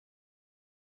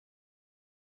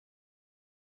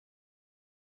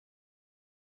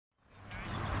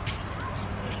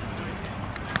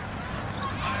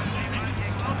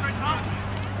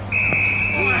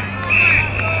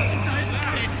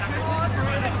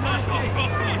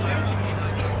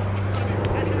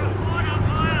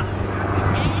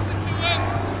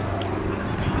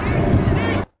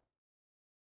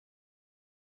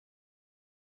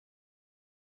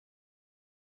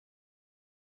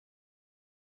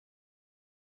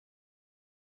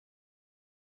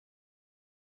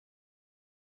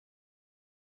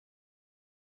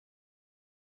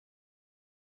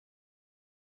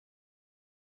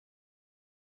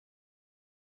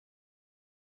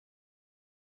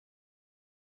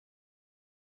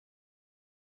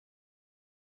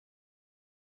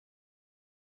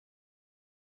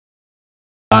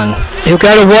He'll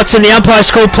go to Watson, the umpire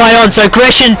called play on, so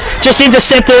Gresham just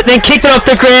intercepted it, then kicked it off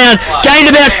the ground, gained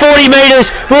about 40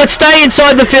 metres. Will it stay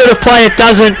inside the field of play? It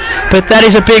doesn't, but that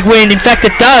is a big win. In fact,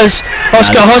 it does.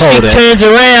 Oscar Hosking turns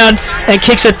around and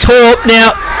kicks a torp.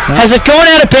 Now, has it gone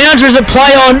out of bounds or is it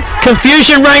play on?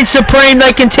 Confusion reigns supreme.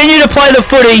 They continue to play the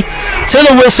footy to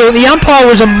the whistle. The umpire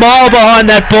was a mile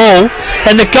behind that ball,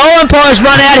 and the goal umpire's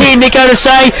run out here, Nico, to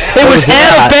say it was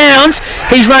out of bounds.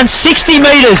 He's run 60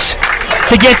 metres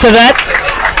to get to that.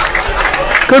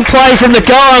 Good play from the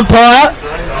goal umpire.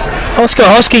 Oscar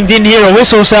Hosking didn't hear a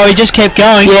whistle, so he just kept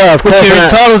going. Yeah, of course. Which you're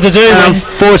entitled to do.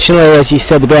 Unfortunately, as you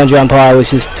said, the boundary umpire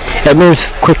was just, it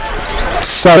moves quick.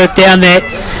 So down there,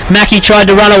 Mackie tried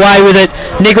to run away with it.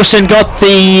 Nicholson got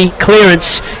the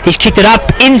clearance. He's kicked it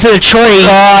up into the tree,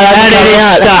 and it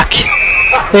is stuck.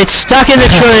 It's stuck in the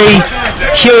tree,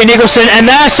 Huey Nicholson, and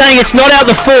they're saying it's not out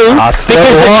the full because the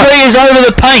tree is over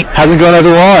the paint. Hasn't gone over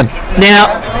the line.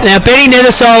 Now Benny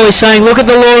Nethersole is saying, look at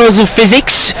the laws of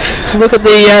physics, look at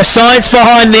the science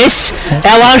behind this.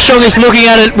 Al Armstrong is looking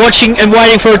at it, watching and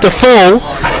waiting for it to fall.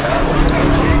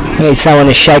 We need someone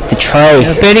to shake the tree.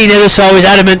 Benny Nethersole is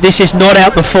adamant this is not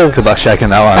out the full. Good luck shaking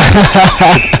that one.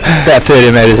 About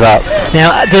 30 metres up.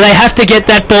 Now, do they have to get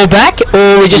that ball back, or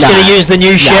are we just going to use the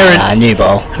new Sharon? Nah, new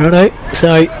ball. Righto.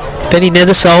 So, Benny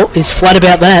Nethersole is flat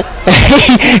about that.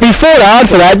 He fought hard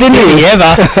for that, didn't he?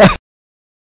 Ever.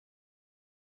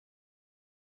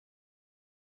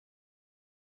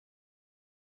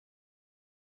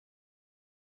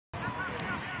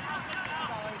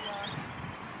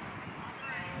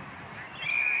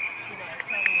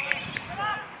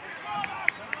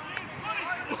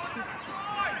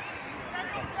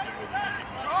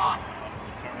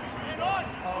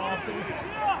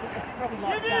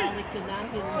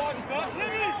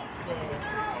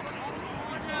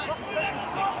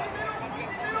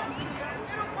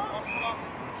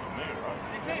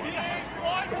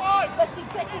 That's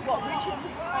exactly what Richard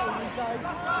was saying. He goes,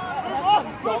 how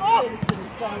comes Doc Henderson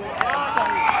from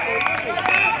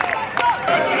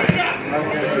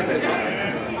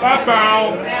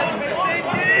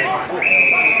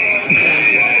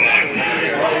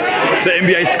the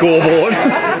NBA scoreboard.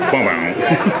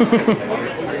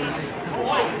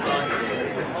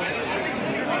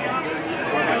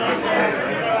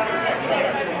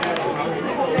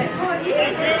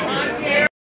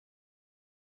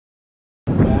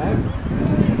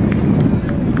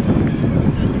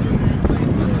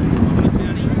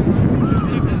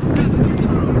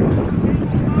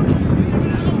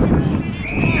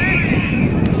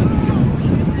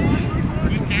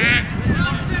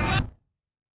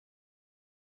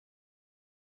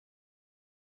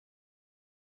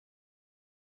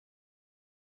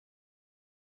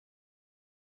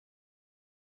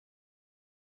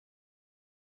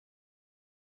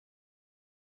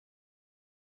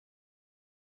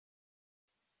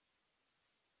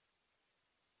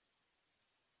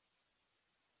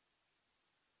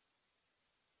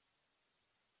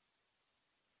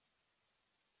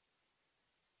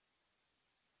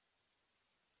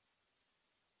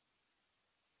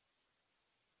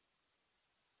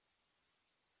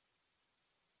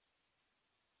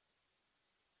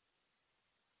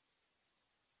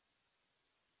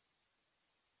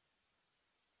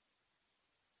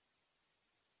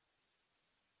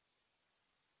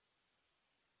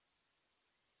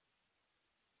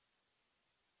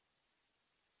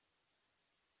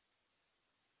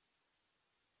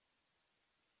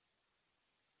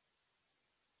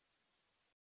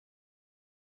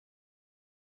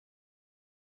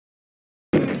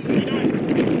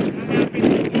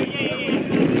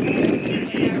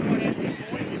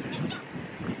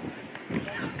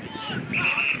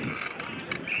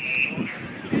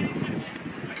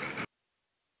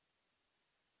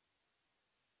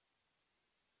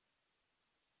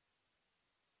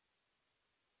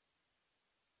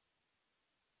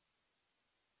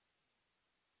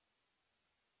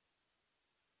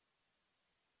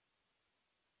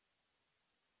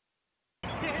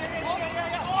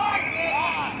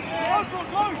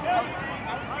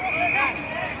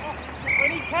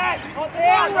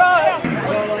 Wow.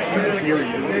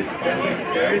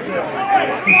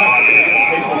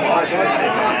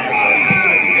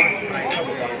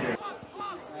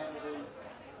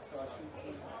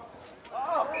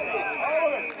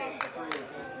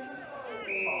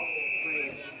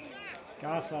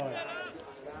 Garside.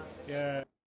 Yeah.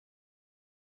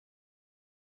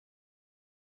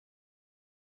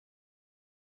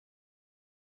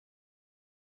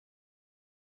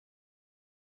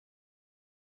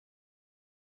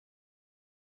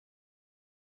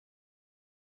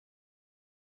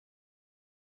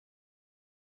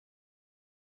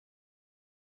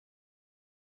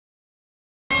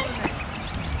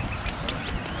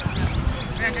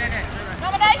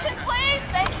 Nominations, please.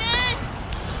 Thank you.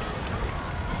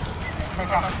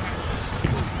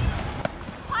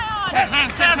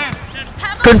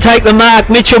 Couldn't take the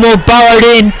mark. Mitchell burrowed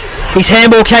in. His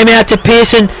handball came out to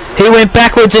Pearson. He went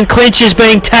backwards and clinches,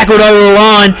 being tackled over the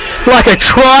line. Like a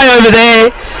try over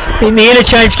there in the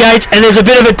interchange gates, and there's a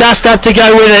bit of a dust up to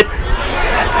go with it.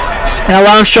 Now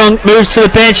Armstrong moves to the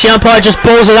bench. The umpire just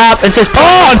balls it up and says, "Pull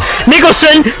on!"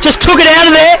 Nicholson just took it out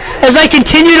of there as they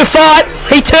continue to fight.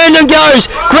 He turned and goes.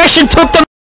 Gresham took the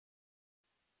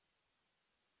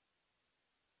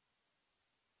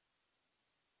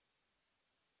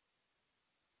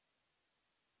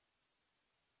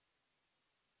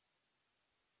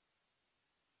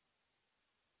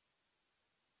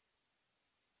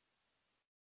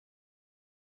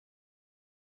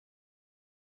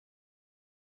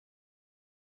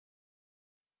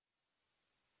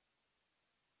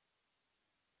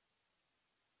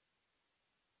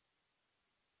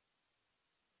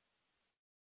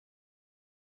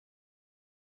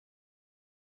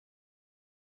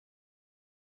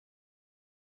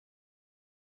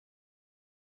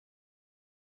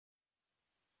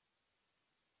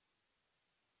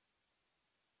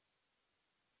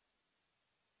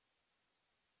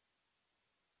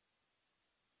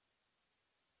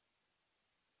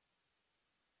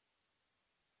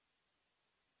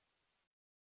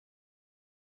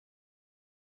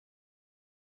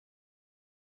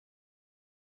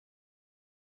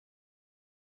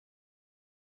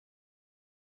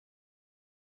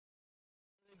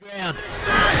ground.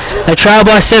 They trail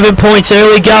by 7 points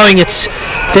early going. It's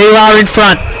DLR in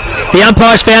front. The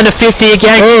umpire's found a 50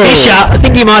 again. Fisher, I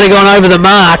think he might have gone over the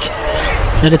mark.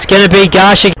 And it's going to be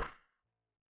Garsha.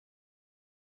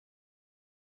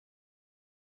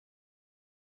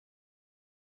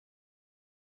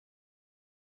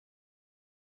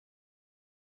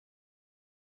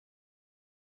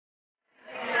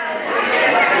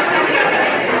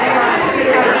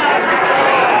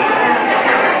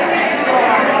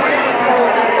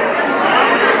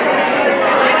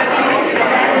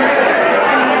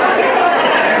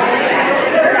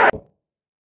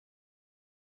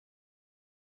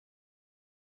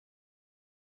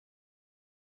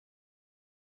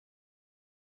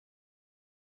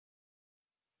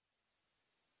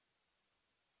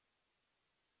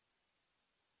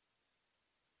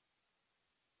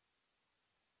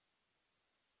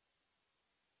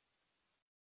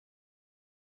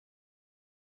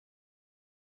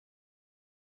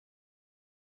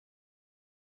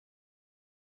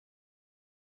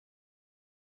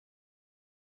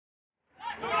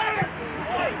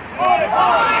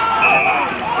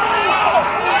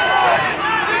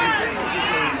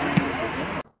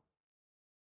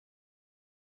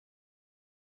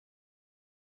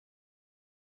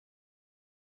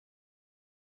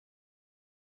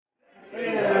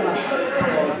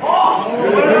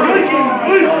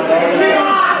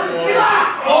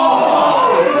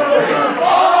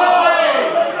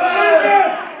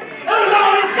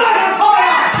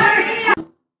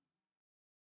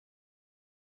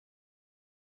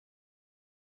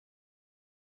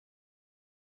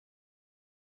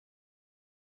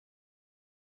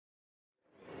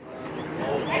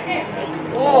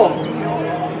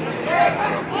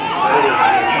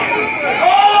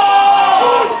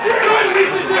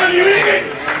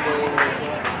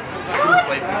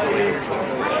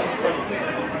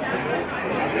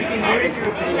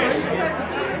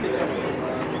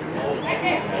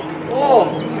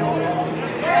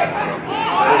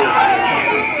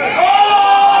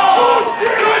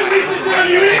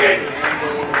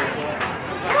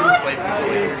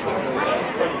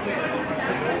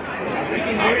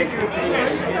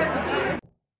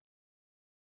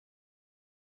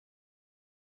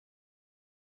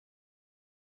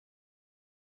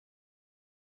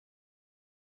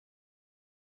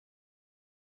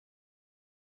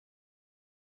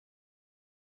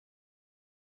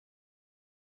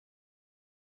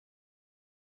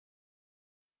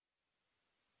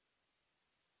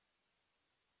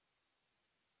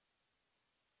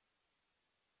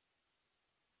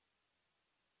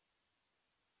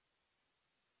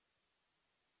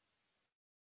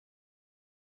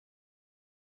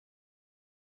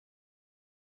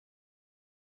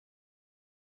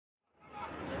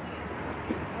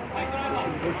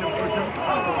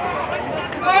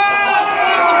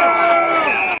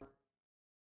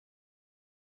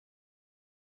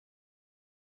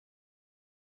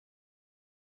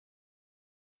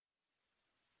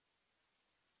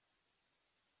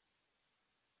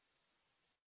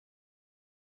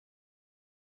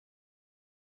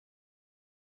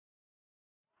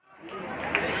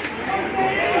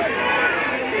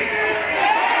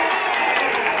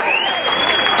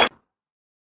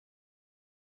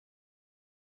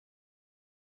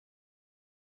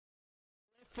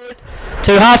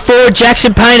 To half forward,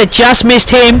 Jackson Payne had just missed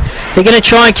him. They're going to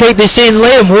try and keep this in.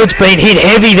 Liam Wood's been hit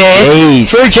heavy there. Jeez.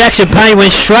 Through Jackson Payne,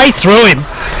 went straight through him.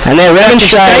 And they're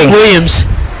remonstrating. Williams.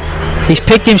 He's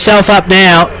picked himself up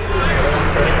now.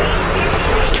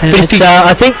 And But if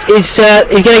I think he's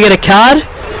going to get a card.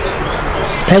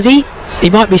 Has he? He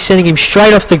might be sending him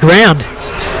straight off the ground.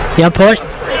 The umpire?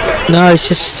 No, it's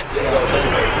just...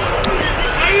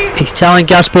 He's telling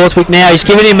Gus Borthwick now. He's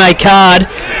giving him a card.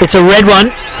 It's a red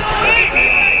one.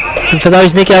 And for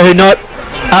those, Nico, who are not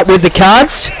up with the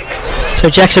cards, so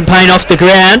Jackson Payne off the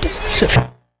ground.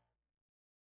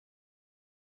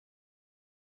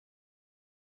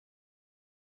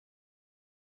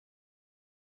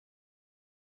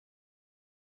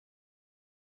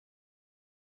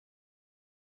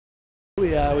 We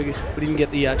didn't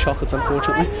get the chocolates,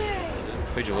 unfortunately.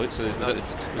 Who'd you lose? So was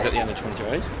that the under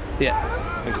 23s? Yeah,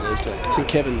 Who'd you lose to? St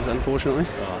Kevin's, unfortunately.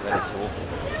 Oh, that is awful.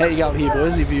 How you going here,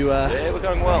 boys? Have you? Yeah, we're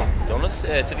going well, Donis.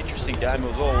 Yeah, it's an interesting game. It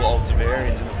was all Old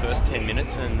Zavarians in the first 10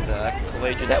 minutes, and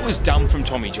Collegiate. That was dumb from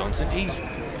Tommy Johnson. He's...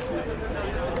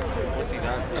 What's he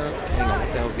done? hang on,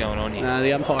 what the hell's going on here?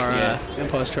 The umpire. The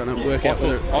umpire's trying to work out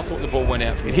whether I thought the ball went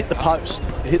out from it hit the post.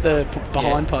 It hit the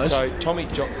behind post. So Tommy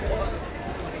Johnson...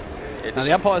 Now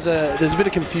the umpires there's a bit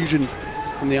of confusion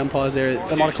from the umpires there.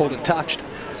 They might have called it touched.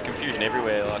 It's confusion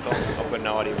everywhere. Like I've got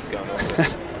no idea what's going on.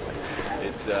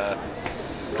 It's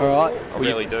All right. I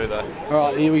really do though.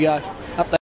 All right, here we go. Up there.